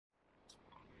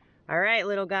All right,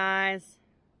 little guys,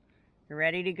 you're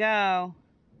ready to go.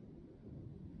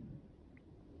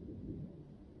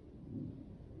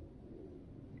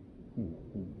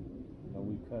 No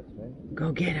weak cuts, right?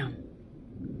 Go get them.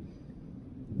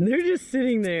 They're just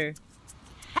sitting there.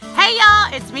 Hey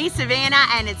y'all, it's me, Savannah,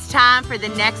 and it's time for the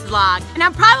next vlog. And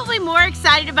I'm probably more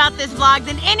excited about this vlog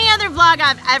than any other vlog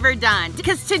I've ever done.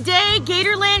 Because today,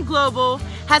 Gatorland Global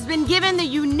has been given the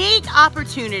unique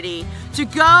opportunity to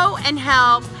go and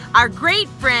help our great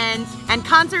friends and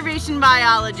conservation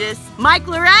biologists, Mike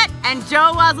Lloret and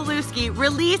Joe Wasilewski,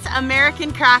 release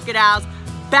American crocodiles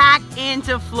back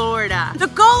into Florida. The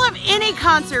goal of any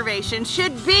conservation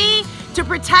should be to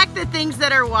protect the things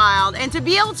that are wild, and to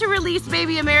be able to release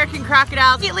baby American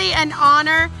crocodiles is really an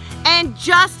honor and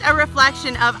just a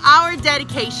reflection of our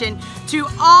dedication to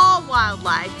all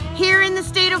wildlife here in the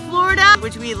state of Florida,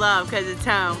 which we love because it's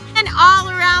home, and all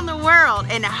around the world.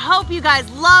 And I hope you guys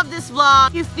love this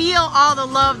vlog. You feel all the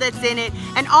love that's in it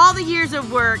and all the years of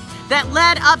work that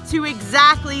led up to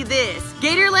exactly this.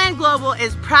 Gatorland Global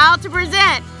is proud to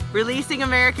present releasing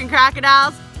American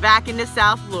crocodiles back into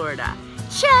South Florida.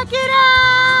 Check it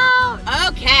out!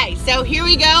 Okay, so here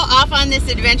we go, off on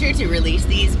this adventure to release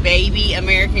these baby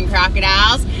American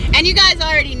crocodiles. And you guys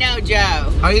already know Joe.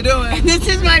 How you doing? This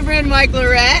is my friend Mike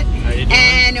Lloret. How you doing?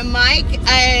 And Mike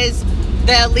is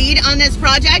the lead on this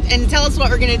project. And tell us what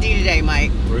we're gonna do today,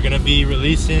 Mike. We're gonna be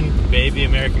releasing baby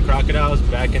American crocodiles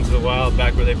back into the wild,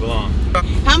 back where they belong.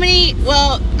 How many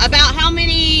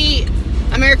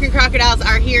American crocodiles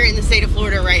are here in the state of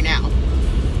Florida right now?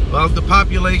 Well, the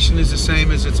population is the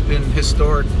same as it's been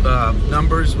historic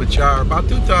numbers, which are about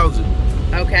 2,000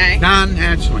 Okay.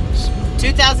 non-hatchlings.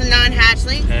 2,000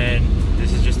 non-hatchlings. And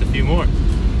this is just a few more.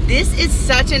 This is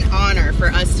such an honor for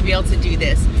us to be able to do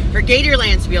this, for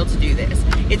Gatorland to be able to do this.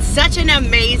 It's such an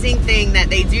amazing thing that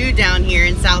they do down here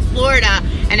in South Florida,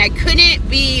 and I couldn't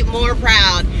be more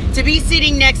proud to be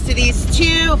sitting next to these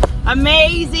two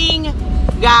amazing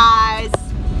guys.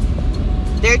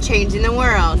 They're changing the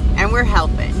world, and we're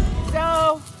helping.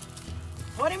 So,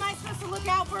 what am I supposed to look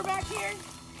out for back here?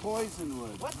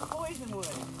 Poisonwood. What's poisonwood?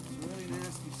 It's really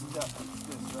nasty stuff. It's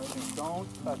this right here. Don't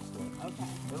touch that.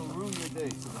 Okay. It'll ruin your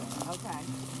day. Okay.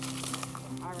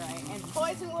 All right. And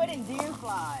poisonwood and deer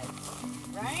flies,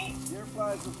 right? Deer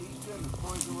flies will eat you, and the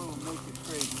poisonwood will make you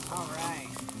crazy. All right.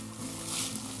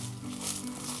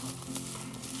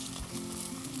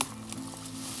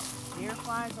 Deer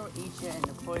flies will eat you, and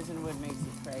the poisonwood makes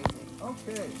you crazy.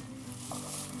 Okay.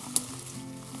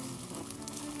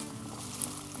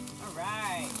 All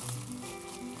right.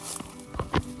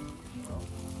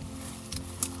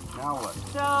 Now what?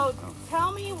 So,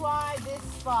 tell me why this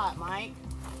spot, Mike.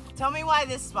 Tell me why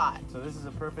this spot. So this is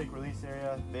a perfect release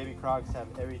area. Baby crocs have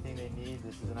everything they need.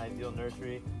 This is an ideal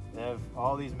nursery. They have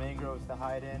all these mangroves to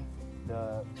hide in.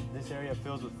 This area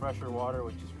fills with fresher water,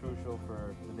 which is crucial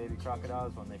for the baby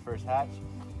crocodiles when they first hatch.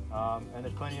 And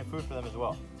there's plenty of food for them as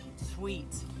well.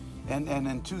 Sweet. And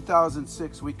in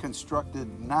 2006, we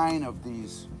constructed 9 of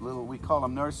these little, we call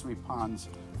them nursery ponds,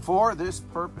 for this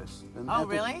purpose. And Oh,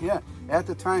 really? Yeah. At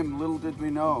the time, little did we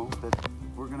know that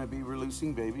we're going to be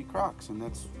releasing baby crocs, and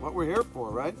that's what we're here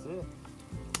for, right? That's it.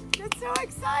 That's so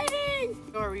exciting.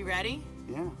 Are we ready?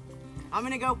 Yeah. I'm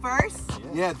gonna go first.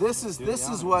 Yeah, this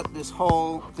is what this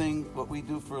whole thing, what we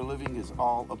do for a living, is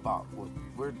all about. What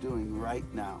we're doing right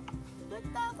now. Look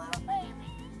at that little baby.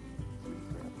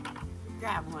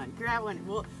 Grab one, grab one.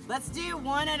 Well, let's do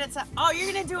one at a time. Oh, you're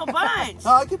gonna do a bunch.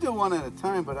 No, I could do one at a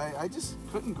time, but I just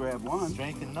couldn't grab one.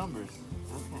 Strength in numbers.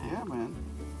 Okay. Yeah, man.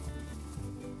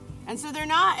 And so they're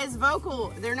not as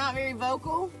vocal. They're not very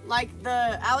vocal like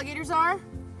the alligators are.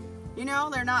 You know,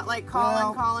 they're not like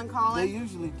calling. They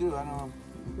usually do. I don't know.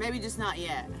 Maybe just not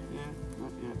yet. Yeah,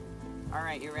 not yet. All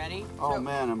right, you ready? Oh, So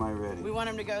man, am I ready. we want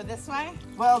them to go this way?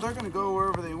 Well, they're going to go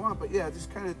wherever they want, but yeah, just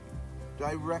kind of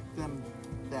direct them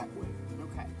that way.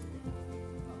 Okay.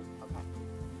 Okay.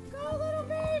 Go, little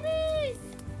babies!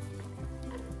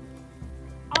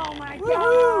 Oh my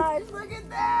gosh, look at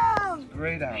them!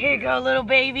 Great out. Here you go, little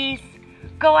babies.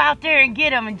 Go out there and get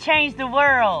them and change the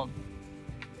world.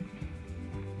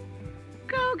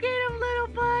 Go get them, little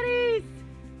buddies.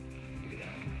 Look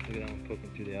at that one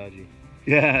poking through the algae.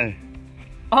 Yeah.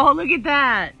 Oh, look at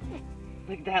that.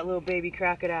 Look at that little baby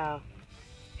crocodile.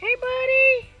 Hey,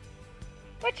 buddy.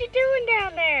 What you doing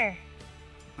down there?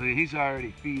 He's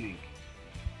already feeding.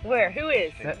 Where? Who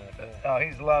is? Oh,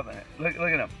 he's loving it. Look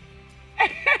at him.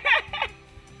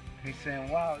 He's saying,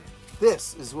 wow.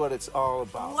 This is what it's all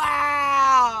about.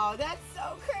 Wow, that's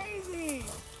so crazy.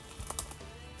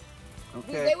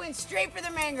 Okay. They went straight for the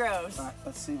mangroves. All right,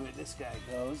 let's see where this guy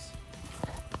goes.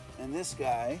 And this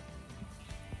guy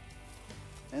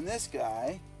And this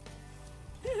guy.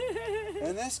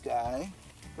 And this guy.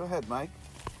 Go ahead, Mike.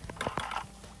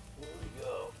 There we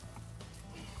go.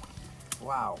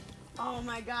 Wow. Oh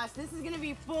my gosh, this is gonna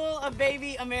be full of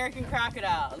baby American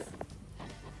crocodiles.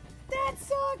 That's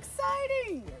so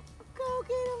exciting! Go get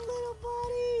them, little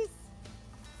buddies.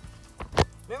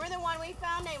 Remember the one we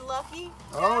found named Lucky?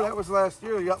 Oh, that was last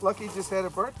year. Lucky just had a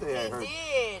birthday, I He heard.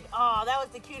 did. Oh, that was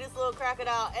the cutest little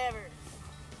crocodile ever.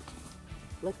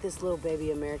 Look at this little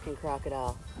baby American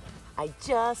crocodile. I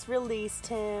just released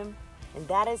him, and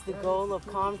that is the goal of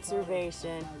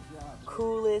conservation.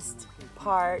 Coolest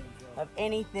part of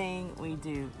anything we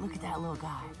do. Look at that little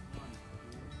guy.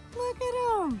 Look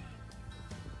at him.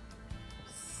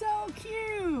 So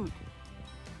cute.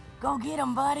 Go get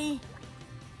him, buddy.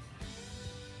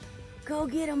 Go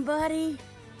get him, buddy.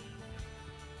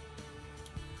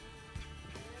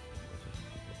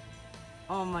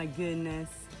 Oh my goodness.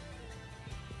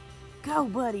 Go,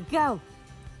 buddy, go.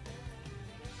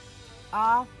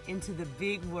 Off into the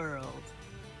big world.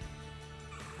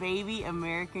 Baby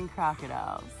American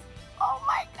crocodiles. Oh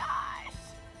my gosh.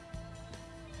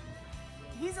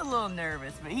 He's a little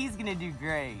nervous, but he's gonna do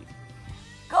great.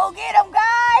 Go get him,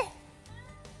 guy.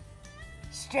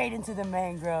 Straight into the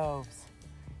mangroves.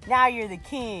 Now you're the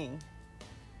king.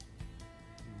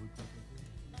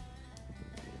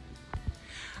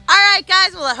 All right,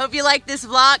 guys. Well, I hope you like this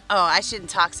vlog. Oh, I shouldn't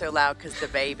talk so loud because the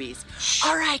babies.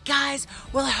 All right, guys.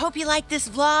 Well, I hope you like this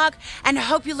vlog, and I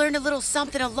hope you learned a little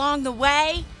something along the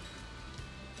way.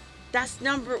 That's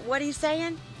number, what are you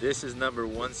saying? This is number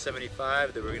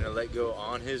 175 that we're gonna let go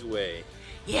on his way.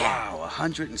 Yeah. Wow,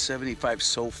 175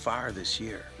 so far this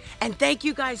year. And thank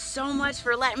you guys so much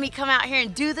for letting me come out here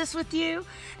and do this with you.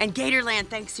 And Gatorland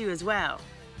thanks you as well.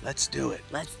 Let's do it.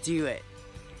 Let's do it.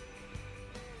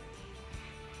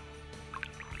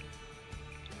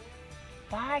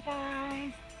 Bye,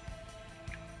 guys.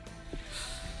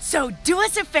 So do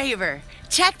us a favor.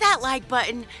 Check that like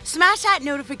button, smash that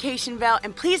notification bell,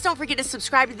 and please don't forget to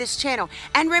subscribe to this channel.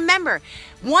 And remember,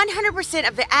 100%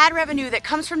 of the ad revenue that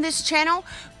comes from this channel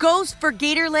goes for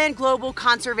Gatorland Global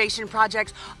Conservation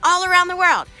projects all around the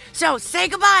world. So say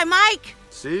goodbye, Mike.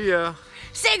 See ya.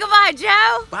 Say goodbye,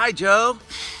 Joe. Bye, Joe.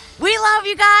 We love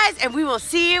you guys, and we will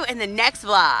see you in the next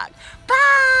vlog.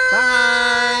 Bye.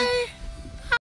 Bye.